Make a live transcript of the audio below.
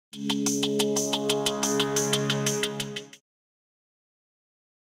I'm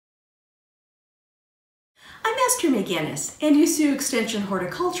Esther McGinnis, NDSU Extension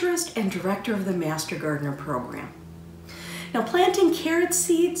Horticulturist and Director of the Master Gardener Program. Now, planting carrot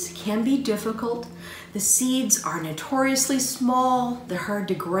seeds can be difficult. The seeds are notoriously small, they're hard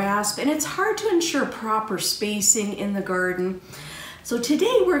to grasp, and it's hard to ensure proper spacing in the garden. So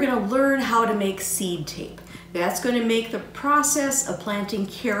today we're going to learn how to make seed tape. That's going to make the process of planting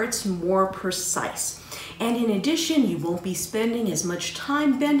carrots more precise. And in addition, you won't be spending as much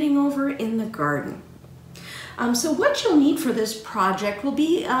time bending over in the garden. So what you'll need for this project will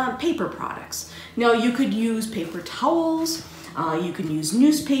be paper products. Now you could use paper towels, you can use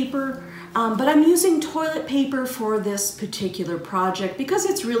newspaper, but I'm using toilet paper for this particular project because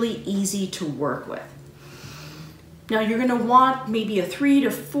it's really easy to work with. Now you're going to want maybe a 3 to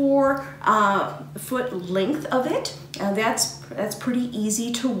 4 foot length of it. That's pretty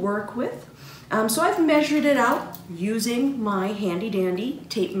easy to work with. So I've measured it out using my handy dandy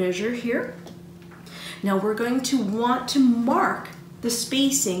tape measure here. Now we're going to want to mark the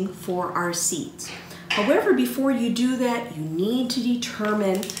spacing for our seeds. However, before you do that, you need to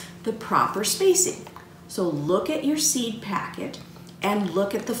determine the proper spacing. So look at your seed packet and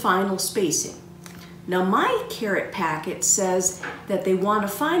look at the final spacing. Now my carrot packet says that they want a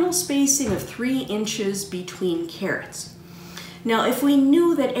final spacing of 3 inches between carrots. Now if we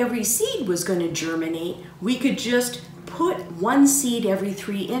knew that every seed was going to germinate, we could just put 1 seed every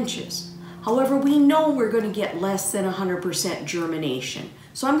 3 inches. However, we know we're going to get less than 100% germination.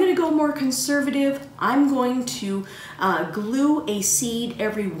 So I'm going to go more conservative. I'm going to glue a seed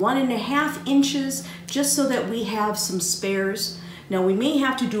every 1.5 inches just so that we have some spares. Now we may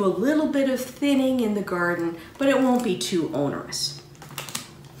have to do a little bit of thinning in the garden, but it won't be too onerous.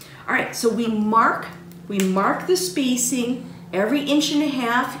 All right, so we mark the spacing every 1.5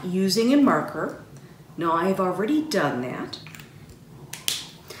 inches using a marker. Now I've already done that.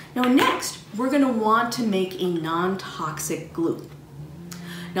 Now next, we're going to want to make a non-toxic glue.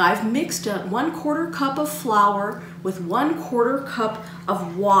 Now I've mixed up 1/4 cup of flour with 1/4 cup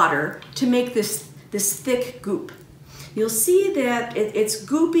of water to make this thick goop. You'll see that it's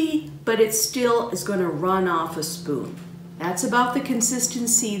goopy, but it still is going to run off a spoon. That's about the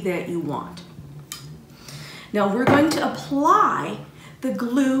consistency that you want. Now we're going to apply the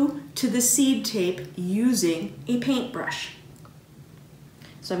glue to the seed tape using a paintbrush.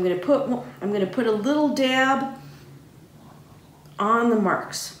 So I'm going to put a little dab on the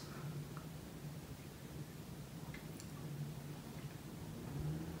marks.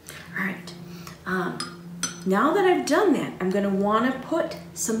 All right. Now that I've done that, I'm going to want to put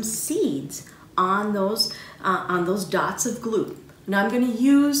some seeds on those dots of glue. Now I'm going to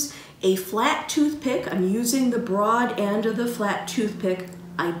use a flat toothpick. I'm using the broad end of the flat toothpick.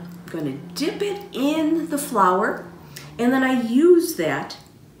 I'm going to dip it in the flour, and then I use that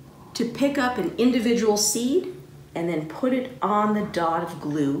to pick up an individual seed and then put it on the dot of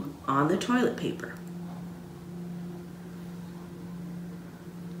glue on the toilet paper.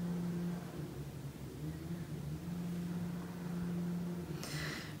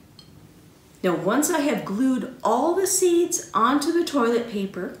 Now once I have glued all the seeds onto the toilet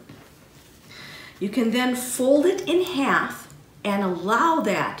paper, you can then fold it in half and allow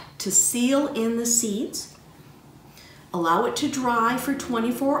that to seal in the seeds. Allow it to dry for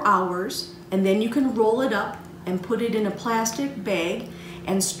 24 hours, and then you can roll it up and put it in a plastic bag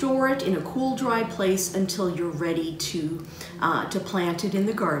and store it in a cool, dry place until you're ready to plant it in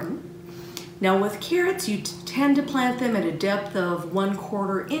the garden. Now with carrots, you tend to plant them at a depth of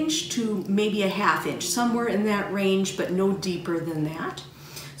 1/4 inch to maybe 1/2 inch, somewhere in that range, but no deeper than that.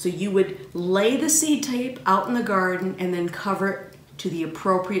 So you would lay the seed tape out in the garden and then cover it to the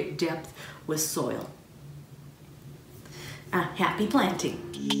appropriate depth with soil. Happy planting.